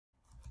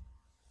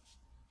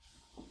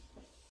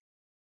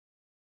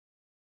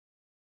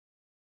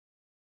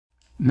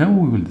Now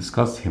we will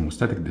discuss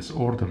hemostatic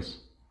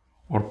disorders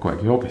or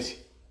coagulopathy.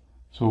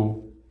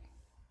 So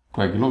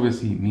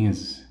coagulopathy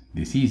means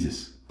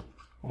diseases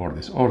or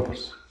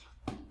disorders.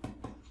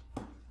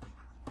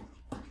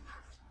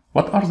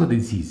 What are the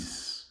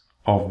diseases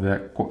of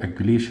the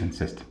coagulation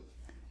system?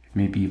 It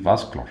may be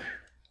vascular,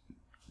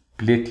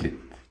 platelet,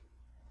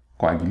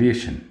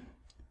 coagulation,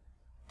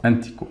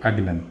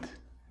 anticoagulant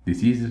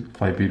diseases,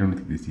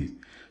 fibrinolytic disease.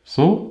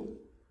 So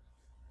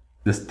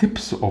the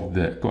steps of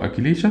the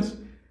coagulations,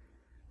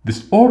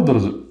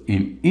 disorders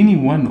in any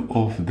one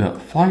of the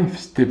 5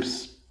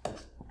 steps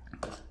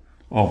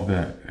of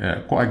the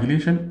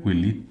coagulation will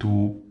lead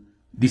to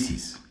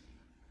disease.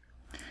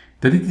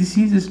 The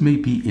diseases may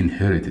be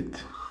inherited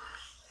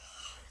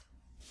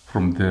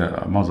from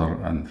the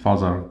mother and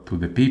father to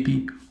the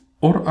baby,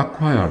 or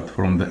acquired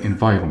from the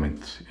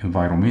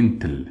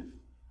environmental,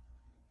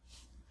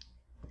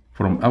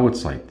 from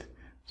outside.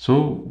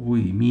 So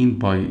we mean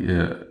by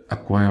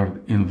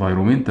acquired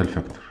environmental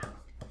factor.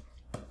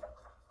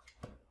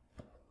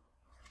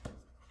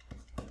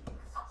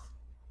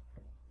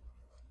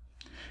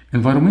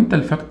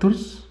 Environmental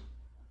factors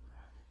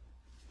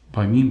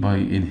by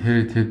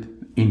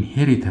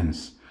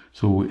inheritance.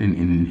 So in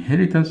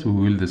inheritance we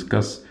will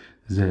discuss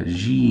the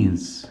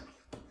genes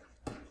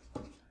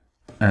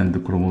and the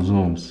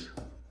chromosomes.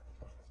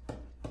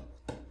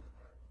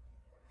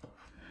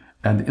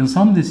 And in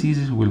some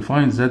diseases we'll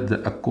find that the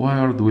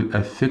acquired will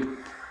affect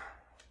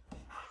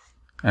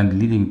and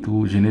leading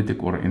to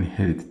genetic or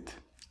inherited.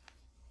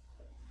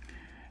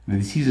 The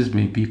diseases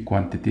may be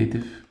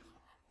quantitative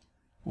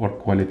or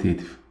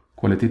qualitative.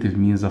 Qualitative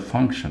means a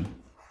function,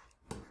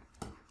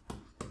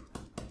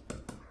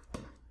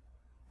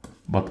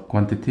 but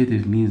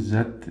quantitative means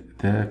that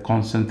the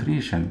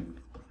concentration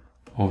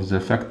of the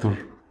factor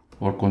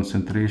or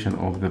concentration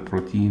of the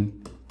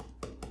protein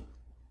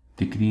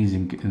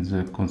decreasing in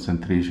the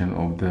concentration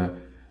of the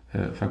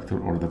factor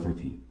or the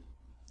protein.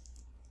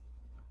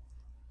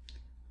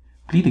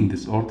 Bleeding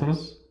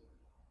disorders.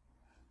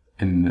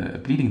 In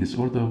bleeding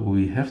disorder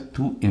we have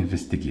to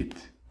investigate.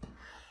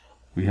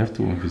 We have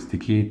to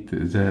investigate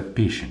the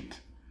patient.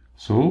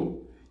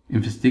 So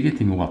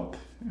investigating what?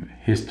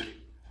 History.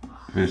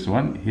 First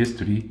one,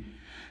 history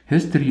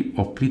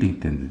of bleeding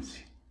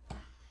tendency.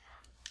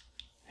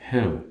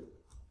 How?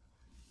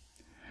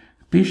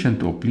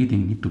 Patient of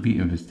bleeding need to be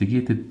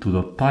investigated to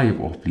the type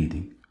of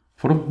bleeding.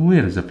 From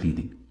where is the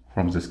bleeding?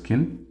 From the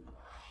skin?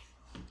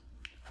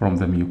 From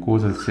the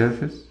mucosal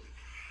surface?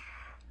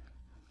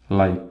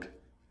 Like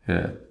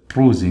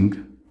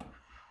bruising,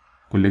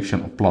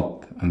 collection of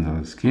blood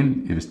under the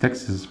skin,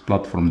 epistaxis,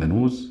 blood from the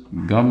nose,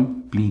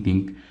 gum,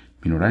 bleeding,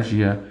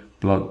 menorrhagia,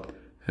 blood,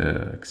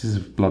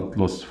 excessive blood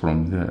loss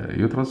from the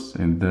uterus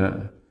in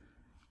the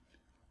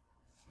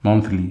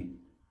monthly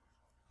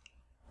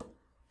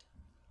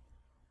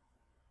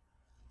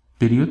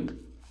period,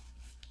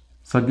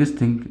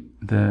 suggesting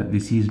the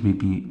disease may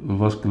be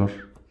vascular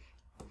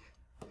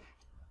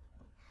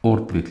or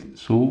platelet.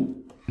 So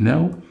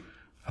now,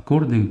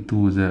 according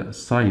to the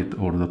site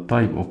or the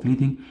type of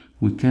bleeding,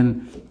 we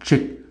can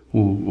check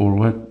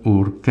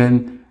or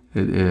can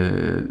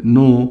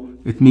know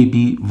it may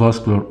be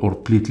vascular or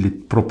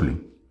platelet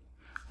problem.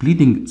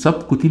 Bleeding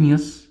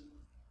subcutaneous,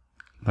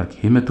 like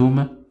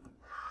hematoma,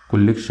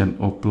 collection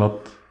of blood,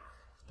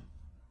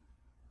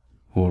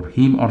 or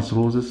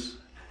hemarthrosis,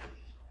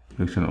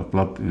 collection of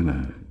blood in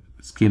the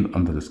skin,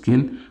 under the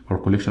skin, or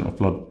collection of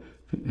blood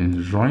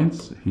in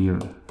joints, here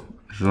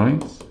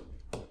joints.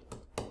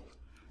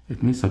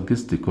 It may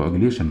suggest the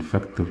coagulation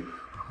factor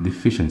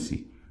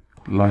deficiency,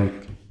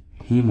 like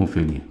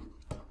hemophilia.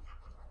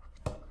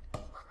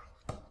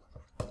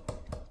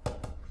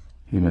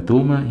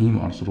 Hematoma,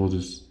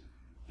 hemarthrosis,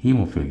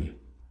 hemophilia.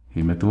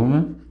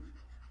 Hematoma,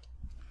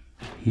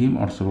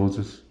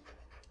 hemarthrosis,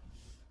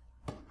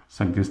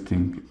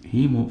 suggesting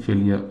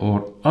hemophilia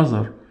or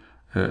other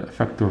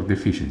factor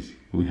deficiency.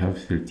 We have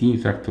 13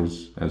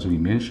 factors as we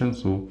mentioned.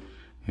 So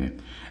yeah.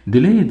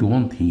 Delayed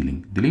wound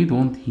healing. Delayed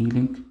wound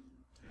healing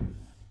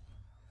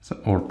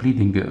or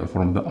bleeding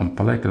from the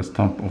umbilical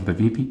stump of the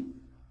baby,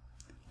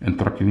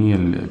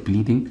 intracranial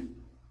bleeding,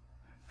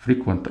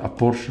 frequent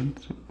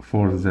abortions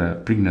for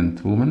the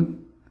pregnant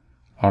woman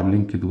are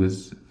linked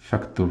with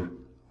factor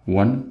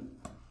 1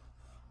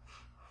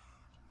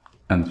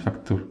 and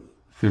factor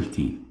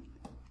 13.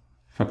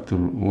 Factor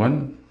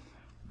 1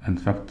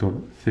 and factor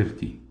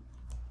 13.